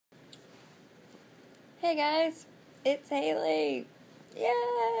Hey guys, it's Hailee. Yay!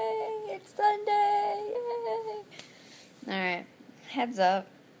 It's Sunday. Yay! Alright, heads up.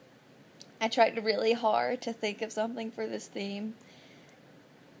 I tried really hard to think of something for this theme,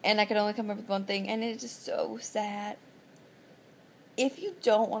 and I could only come up with one thing, and it's just so sad. If you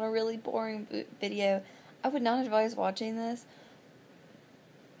don't want a really boring video, I would not advise watching this,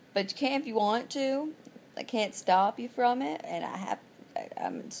 but you can if you want to. I can't stop you from it, and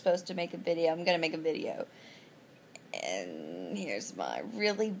I'm supposed to make a video. I'm gonna make a video. And here's my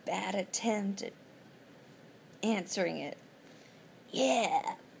really bad attempt at answering it.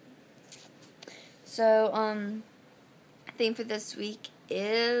 Yeah. So, theme for this week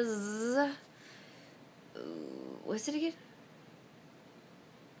is... what's it again?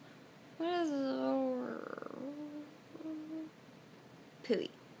 What is... Pooey.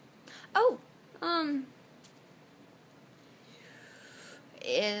 Oh!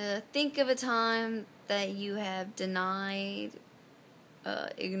 Think of a time that you have denied,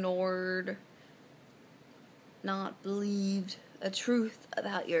 ignored, not believed a truth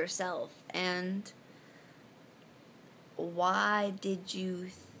about yourself, and why did you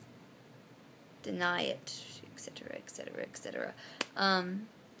deny it, etc., etc., etc.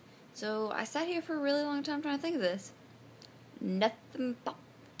 So I sat here for a really long time trying to think of this. Nothing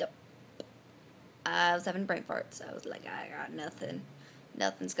popped up. I was having brain farts. I was like, I got nothing.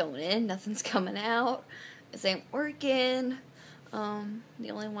 Nothing's going in, nothing's coming out. This ain't working. The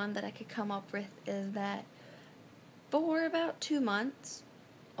only one that I could come up with is that for about 2 months,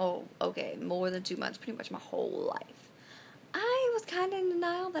 more than 2 months, pretty much my whole life, I was kind of in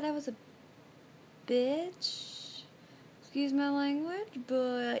denial that I was a bitch. Excuse my language,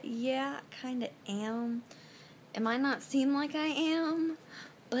 but yeah, I kind of am. It might not seem like I am,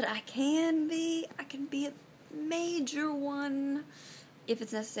 but I can be. I can be a major one if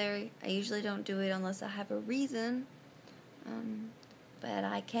it's necessary. I usually don't do it unless I have a reason. But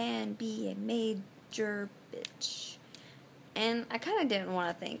I can be a major bitch. And I kind of didn't want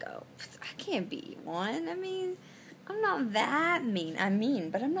to think, oh, I can't be one. I mean, I'm not that mean. I'm mean,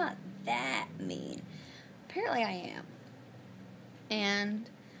 but I'm not that mean. Apparently I am. And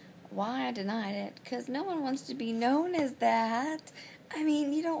why I denied it? Because no one wants to be known as that. I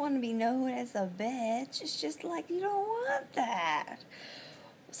mean, you don't want to be known as a bitch. It's just like, you don't want that.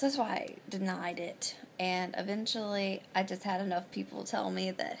 So that's why I denied it. And eventually, I just had enough people tell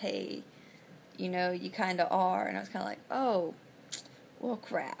me that, hey, you know, you kind of are. And I was kind of like, oh, well,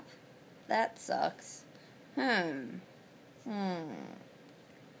 crap. That sucks.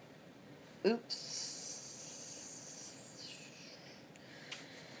 Oops.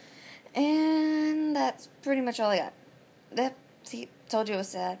 And that's pretty much all I got. See, told you it was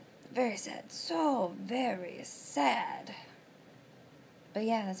sad. Very sad. So very sad. But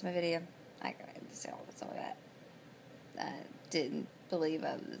yeah, that's my video. That's all I got. I didn't believe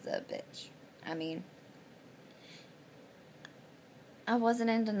I was a bitch. I mean, I wasn't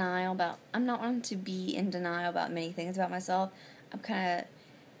in denial about... I'm not one to be in denial about many things about myself. I kind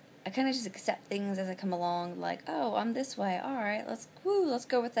of just accept things as I come along. Like, oh, I'm this way. Alright, let's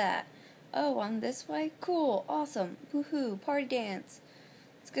go with that. Oh, I'm this way? Cool. Awesome. Woohoo. Party dance.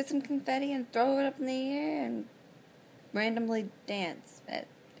 Let's get some confetti and throw it up in the air and randomly dance.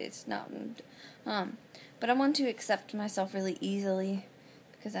 It's not... but I want to accept myself really easily.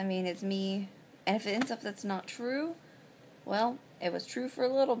 Because, I mean, it's me. And if it ends up that's not true, well, it was true for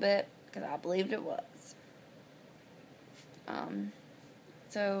a little bit. Because I believed it was.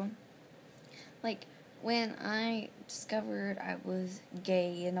 So, like, when I discovered I was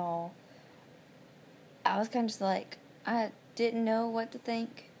gay and all, I was kind of just like, I didn't know what to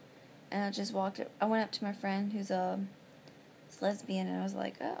think. And I went up to my friend who's lesbian, and I was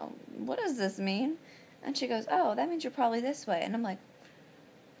like, oh, what does this mean? And she goes, oh, that means you're probably this way. And I'm like,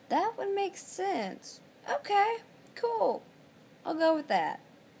 that would make sense. Okay, cool. I'll go with that.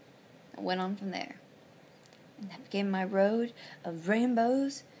 I went on from there. And that became my road of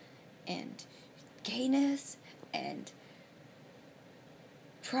rainbows and gayness and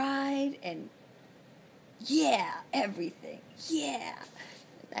pride and yeah, everything. Yeah.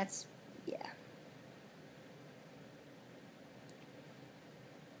 Yeah.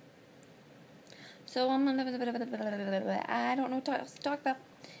 So I don't know what else to talk about.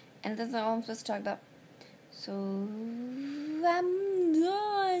 And that's all I'm supposed to talk about. So I'm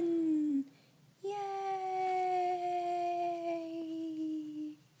done. Yay.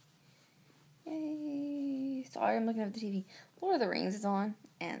 Sorry, I'm looking at the TV. Lord of the Rings is on,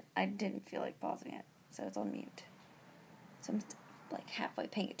 and I didn't feel like pausing it, so it's on mute. So I'm like halfway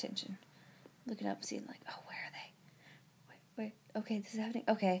paying attention. Looking up, seeing like, oh, where are they? Wait, okay, this is happening.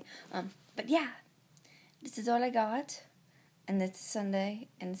 Okay, but yeah. this is all I got. And this is Sunday.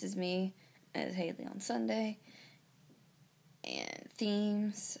 And this is me. And it's Hailee on Sunday. And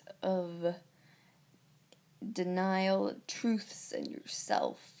themes of denial, truths in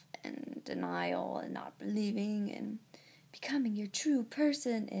yourself, and denial and not believing and becoming your true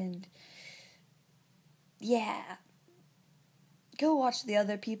person. And yeah, go watch the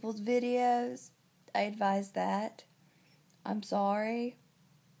other people's videos. I advise that. I'm sorry.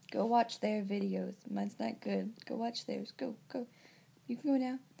 Go watch their videos. Mine's not good. Go watch theirs. Go. You can go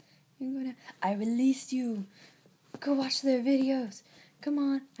now. I released you. Go watch their videos. Come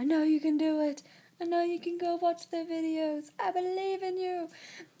on. I know you can do it. I know you can go watch their videos. I believe in you.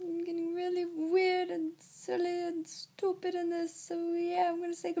 I'm getting really weird and silly and stupid in this. So yeah, I'm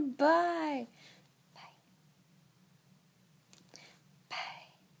going to say goodbye.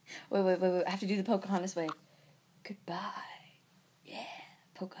 Wait. I have to do the Pocahontas wave. Goodbye. Yeah.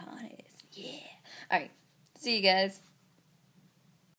 Pocahontas. Yeah. Alright. See you guys.